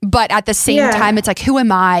fine. But at the same time, it's like, who am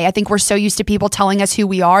I? I think we're so used to people telling us who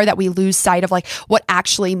we are that we lose sight of like what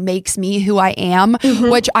actually makes me who I am,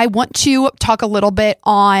 which I want to talk a little bit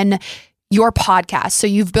on your podcast. So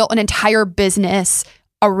you've built an entire business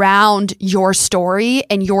around your story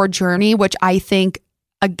and your journey, which I think,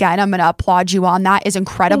 again, I'm going to applaud you on that, is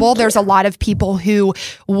incredible. There's a lot of people who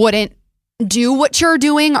wouldn't do what you're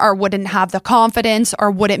doing, or wouldn't have the confidence, or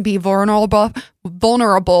wouldn't be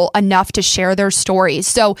vulnerable enough to share their stories.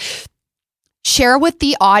 So share with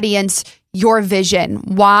the audience your vision,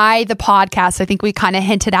 why the podcast. I think we kind of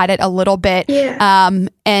hinted at it a little bit,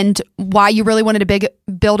 and why you really wanted to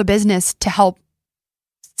build a business to help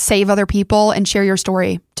save other people and share your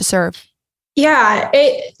story to serve. Yeah,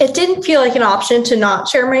 it didn't feel like an option to not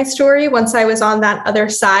share my story once I was on that other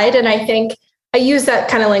side. And I think I use that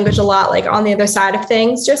kind of language a lot, like on the other side of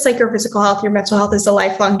things. Just like your physical health, your mental health is a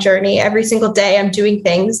lifelong journey. Every single day I'm doing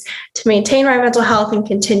things to maintain my mental health and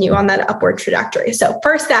continue on that upward trajectory. So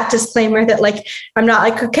first, that disclaimer that like, I'm not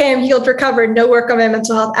like, okay, I'm healed, recovered, no work on my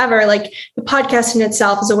mental health ever. Like the podcast in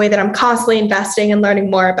itself is a way that I'm constantly investing and learning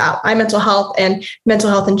more about my mental health and mental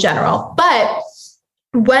health in general. But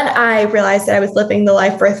when I realized that I was living the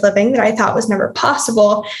life worth living that I thought was never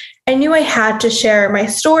possible, I knew I had to share my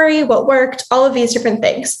story, what worked, all of these different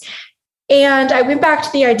things. And I went back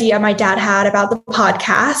to the idea my dad had about the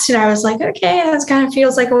podcast. And I was like, okay, that kind of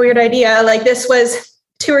feels like a weird idea. Like this was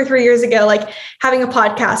 2 or 3 years ago, like having a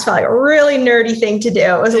podcast felt like a really nerdy thing to do.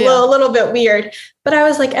 It was a little bit weird, but I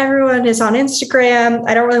was like, everyone is on Instagram.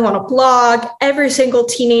 I don't really want to blog. Every single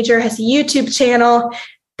teenager has a YouTube channel.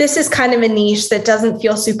 This is kind of a niche that doesn't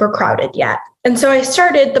feel super crowded yet. And so I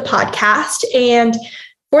started the podcast, and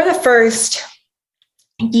for the first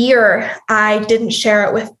year, I didn't share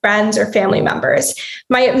it with friends or family members.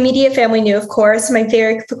 My immediate family knew, of course, my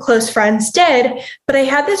very close friends did, but I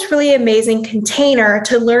had this really amazing container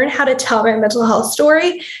to learn how to tell my mental health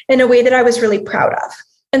story in a way that I was really proud of.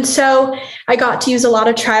 And so I got to use a lot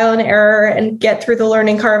of trial and error and get through the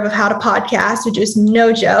learning curve of how to podcast, which is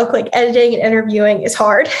no joke. Like editing and interviewing is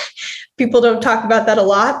hard. People don't talk about that a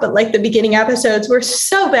lot, but like the beginning episodes were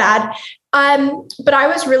so bad. But I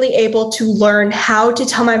was really able to learn how to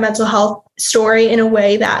tell my mental health story in a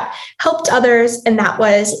way that helped others and that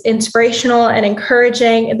was inspirational and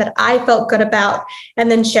encouraging and that I felt good about, and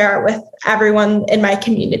then share it with everyone in my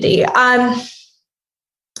community.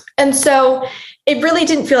 And so it really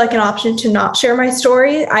didn't feel like an option to not share my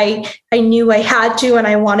story. I knew I had to and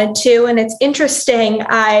I wanted to. And it's interesting,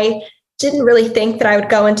 I didn't really think that I would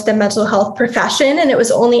go into the mental health profession. And it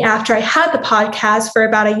was only after I had the podcast for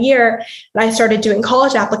about a year that I started doing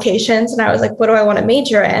college applications. And I was like, what do I want to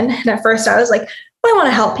major in? And at first I was like, I want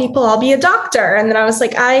to help people. I'll be a doctor. And then I was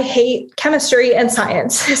like, I hate chemistry and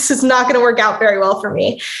science. This is not going to work out very well for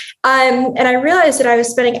me. And I realized that I was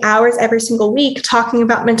spending hours every single week talking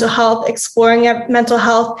about mental health, exploring mental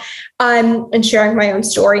health, and sharing my own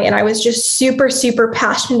story. And I was just super, super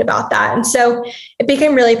passionate about that. And so it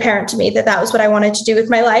became really apparent to me that that was what I wanted to do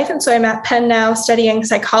with my life. And so I'm at Penn now studying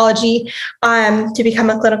psychology to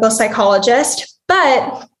become a clinical psychologist.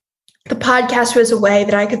 But the podcast was a way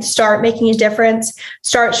that I could start making a difference,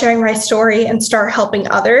 start sharing my story, and start helping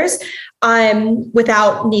others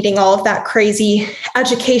without needing all of that crazy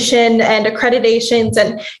education and accreditations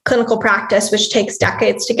and clinical practice, which takes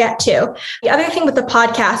decades to get to. The other thing with the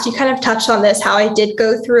podcast, you kind of touched on this, how I did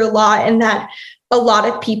go through a lot and that a lot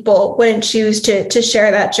of people wouldn't choose to share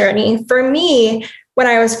that journey. For me, when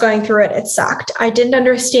I was going through it, it sucked. I didn't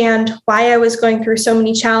understand why I was going through so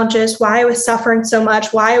many challenges, why I was suffering so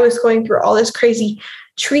much, why I was going through all this crazy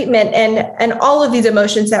treatment and all of these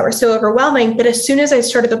emotions that were so overwhelming. But as soon as I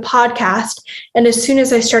started the podcast and as soon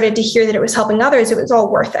as I started to hear that it was helping others, it was all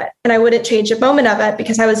worth it. And I wouldn't change a moment of it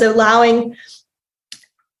because I was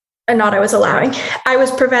I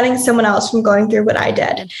was preventing someone else from going through what I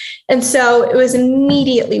did. And so it was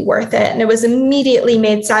immediately worth it. And it was immediately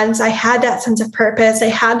made sense. I had that sense of purpose. I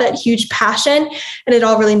had that huge passion and it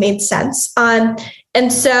all really made sense.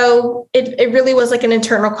 And so it really was like an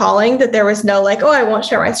internal calling that there was no like, oh, I won't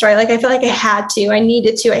share my story. Like, I feel like I had to, I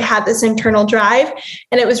needed to, I had this internal drive.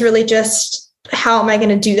 And it was really just, how am I going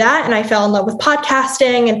to do that? And I fell in love with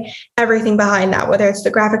podcasting and everything behind that, whether it's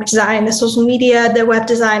the graphic design, the social media, the web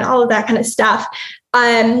design, all of that kind of stuff.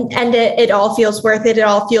 And it all feels worth it. It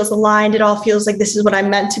all feels aligned. It all feels like this is what I'm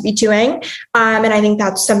meant to be doing. And I think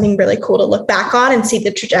that's something really cool to look back on and see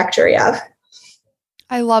the trajectory of.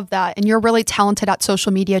 I love that. And you're really talented at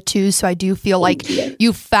social media too. So I do feel like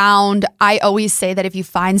you found, I always say that if you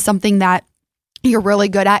find something that you're really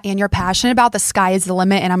good at and you're passionate about, the sky is the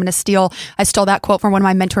limit. And I stole that quote from one of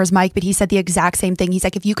my mentors, Mike, but he said the exact same thing. He's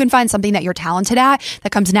like, if you can find something that you're talented at,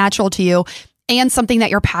 that comes natural to you, and something that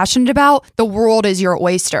you're passionate about, the world is your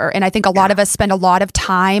oyster. And I think a lot of us spend a lot of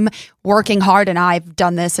time working hard, and I've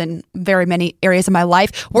done this in very many areas of my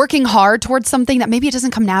life, working hard towards something that maybe it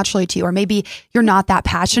doesn't come naturally to you, or maybe you're not that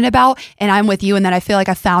passionate about. And I'm with you. And then I feel like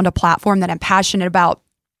I found a platform that I'm passionate about,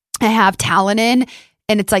 I have talent in.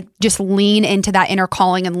 And it's like, just lean into that inner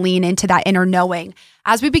calling and lean into that inner knowing.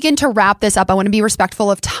 As we begin to wrap this up, I want to be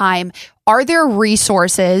respectful of time. Are there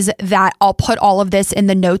resources that I'll put all of this in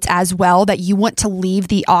the notes as well that you want to leave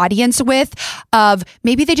the audience with, of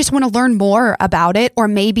maybe they just want to learn more about it, or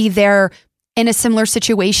maybe they're in a similar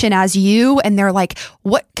situation as you and they're like,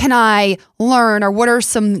 what can I learn, or what are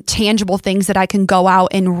some tangible things that I can go out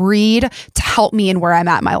and read to help me in where I'm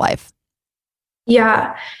at in my life?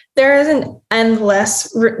 Yeah. There is an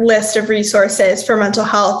endless list of resources for mental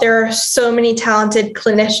health. There are so many talented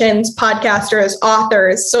clinicians, podcasters,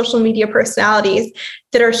 authors, social media personalities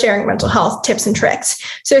that are sharing mental health tips and tricks.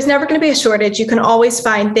 So there's never going to be a shortage. You can always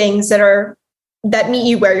find things that meet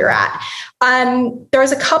you where you're at.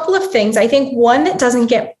 There's a couple of things. I think one that doesn't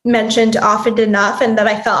get mentioned often enough, and that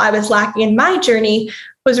I felt I was lacking in my journey,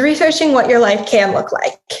 was researching what your life can look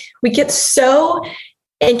like. We get so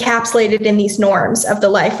encapsulated in these norms of the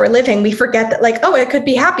life we're living, we forget that, like, oh, I could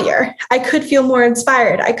be happier. I could feel more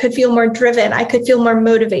inspired. I could feel more driven. I could feel more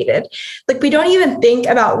motivated. Like, we don't even think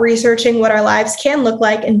about researching what our lives can look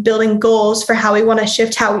like and building goals for how we want to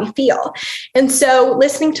shift how we feel. And so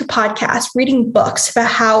listening to podcasts, reading books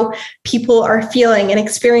about how people are feeling and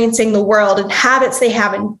experiencing the world and habits they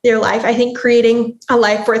have in their life, I think creating a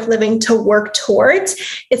life worth living to work towards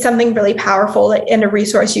is something really powerful and a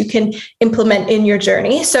resource you can implement in your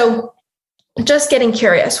journey. So just getting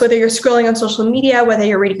curious, whether you're scrolling on social media, whether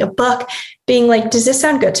you're reading a book, being like, does this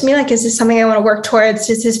sound good to me? Like, is this something I want to work towards?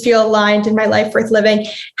 Does this feel aligned in my life worth living?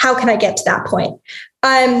 How can I get to that point?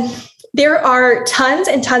 There are tons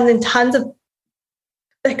and tons and tons of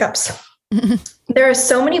hiccups. There are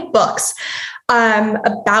so many books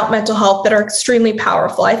about mental health that are extremely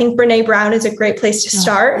powerful. I think Brene Brown is a great place to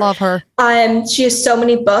start. Love her. She has so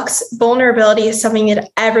many books. Vulnerability is something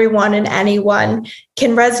that everyone and anyone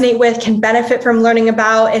can resonate with, can benefit from learning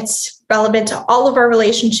about. It's relevant to all of our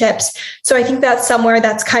relationships. So I think that's somewhere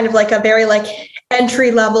that's kind of like a very like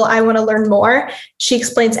entry level, I want to learn more. She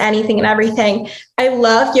explains anything and everything. I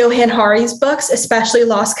love Johann Hari's books, especially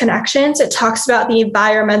Lost Connections. It talks about the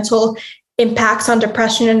environmental impacts on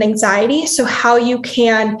depression and anxiety. So how you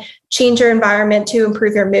can change your environment to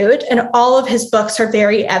improve your mood. And all of his books are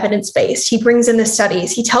very evidence-based. He brings in the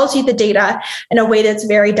studies. He tells you the data in a way that's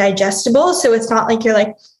very digestible. So it's not like you're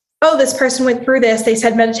like, oh, this person went through this. They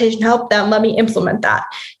said meditation helped them. Let me implement that.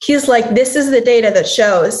 He's like, this is the data that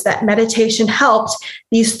shows that meditation helped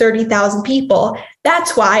these 30,000 people.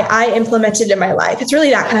 That's why I implemented it in my life. It's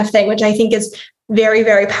really that kind of thing, which I think is very,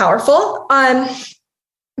 very powerful.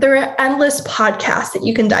 There are endless podcasts that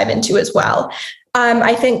you can dive into as well.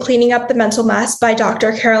 I think Cleaning Up the Mental Mess by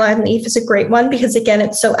Dr. Caroline Leaf is a great one because, again,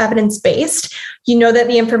 it's so evidence-based. You know that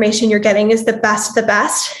the information you're getting is the best of the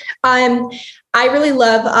best. I really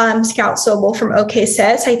love Scout Sobel from OK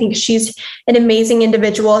Sis. I think she's an amazing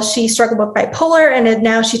individual. She struggled with bipolar, and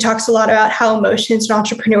now she talks a lot about how emotions and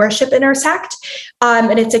entrepreneurship intersect.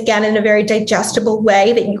 And it's, again, in a very digestible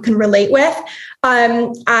way that you can relate with.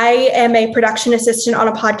 I am a production assistant on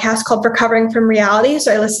a podcast called Recovering from Reality.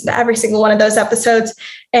 So I listen to every single one of those episodes.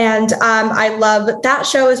 And I love that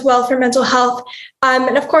show as well for mental health.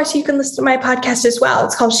 And of course, you can listen to my podcast as well.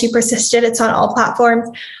 It's called She Persisted. It's on all platforms.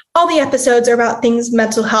 All the episodes are about things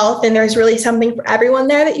mental health, and there's really something for everyone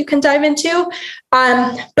there that you can dive into.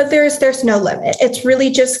 But there's no limit. It's really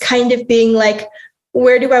just kind of being like,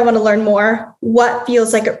 where do I want to learn more? What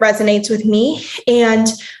feels like it resonates with me? And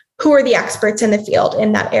who are the experts in the field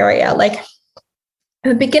in that area? Like, at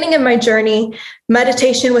the beginning of my journey,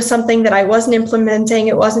 meditation was something that I wasn't implementing.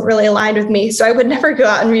 It wasn't really aligned with me. So I would never go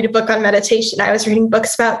out and read a book on meditation. I was reading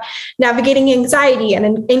books about navigating anxiety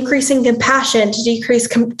and increasing compassion to decrease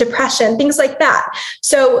depression, things like that.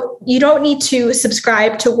 So you don't need to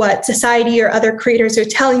subscribe to what society or other creators are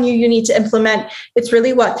telling you need to implement. It's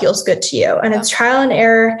really what feels good to you. And it's trial and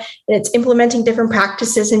error, and it's implementing different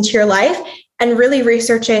practices into your life and really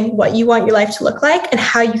researching what you want your life to look like and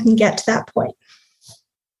how you can get to that point.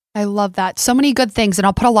 I love that. So many good things. And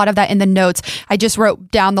I'll put a lot of that in the notes. I just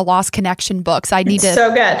wrote down the Lost Connection books. I need to so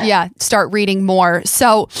good. Yeah, start reading more.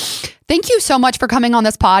 So thank you so much for coming on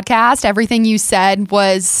this podcast. Everything you said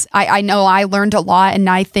was, I know I learned a lot. And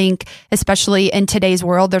I think, especially in today's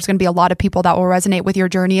world, there's going to be a lot of people that will resonate with your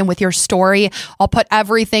journey and with your story. I'll put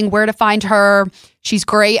everything, where to find her. She's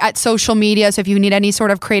great at social media. So if you need any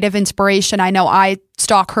sort of creative inspiration, I know I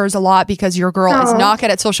stalk hers a lot because your girl is not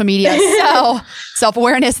good at social media. So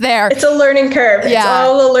self-awareness there. It's a learning curve. Yeah. It's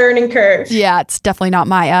all a learning curve. Yeah, it's definitely not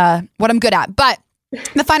my what I'm good at. But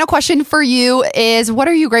the final question for you is, what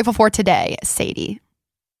are you grateful for today, Sadie?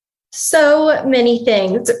 So many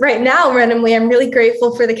things. Right now, randomly, I'm really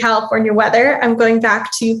grateful for the California weather. I'm going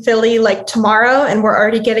back to Philly like tomorrow, and we're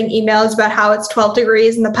already getting emails about how it's 12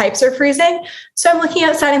 degrees and the pipes are freezing. So I'm looking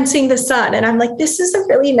outside and seeing the sun, and I'm like, this is a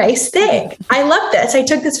really nice thing. I love this. I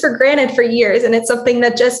took this for granted for years, and it's something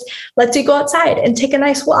that just lets you go outside and take a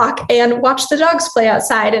nice walk and watch the dogs play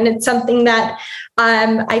outside. And it's something that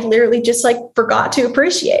I literally just like forgot to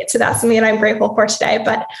appreciate. So that's something that I'm grateful for today,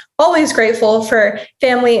 but always grateful for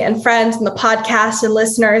family and friends and the podcast and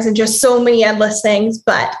listeners and just so many endless things.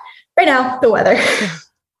 But right now, the weather.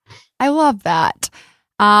 I love that.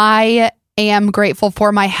 I am grateful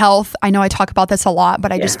for my health. I know I talk about this a lot,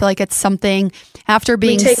 but I just feel like it's something after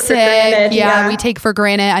being sick. We take for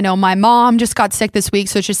granted. I know my mom just got sick this week,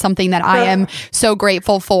 so it's just something that I am so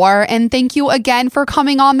grateful for. And thank you again for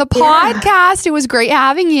coming on the podcast. It was great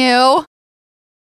having you.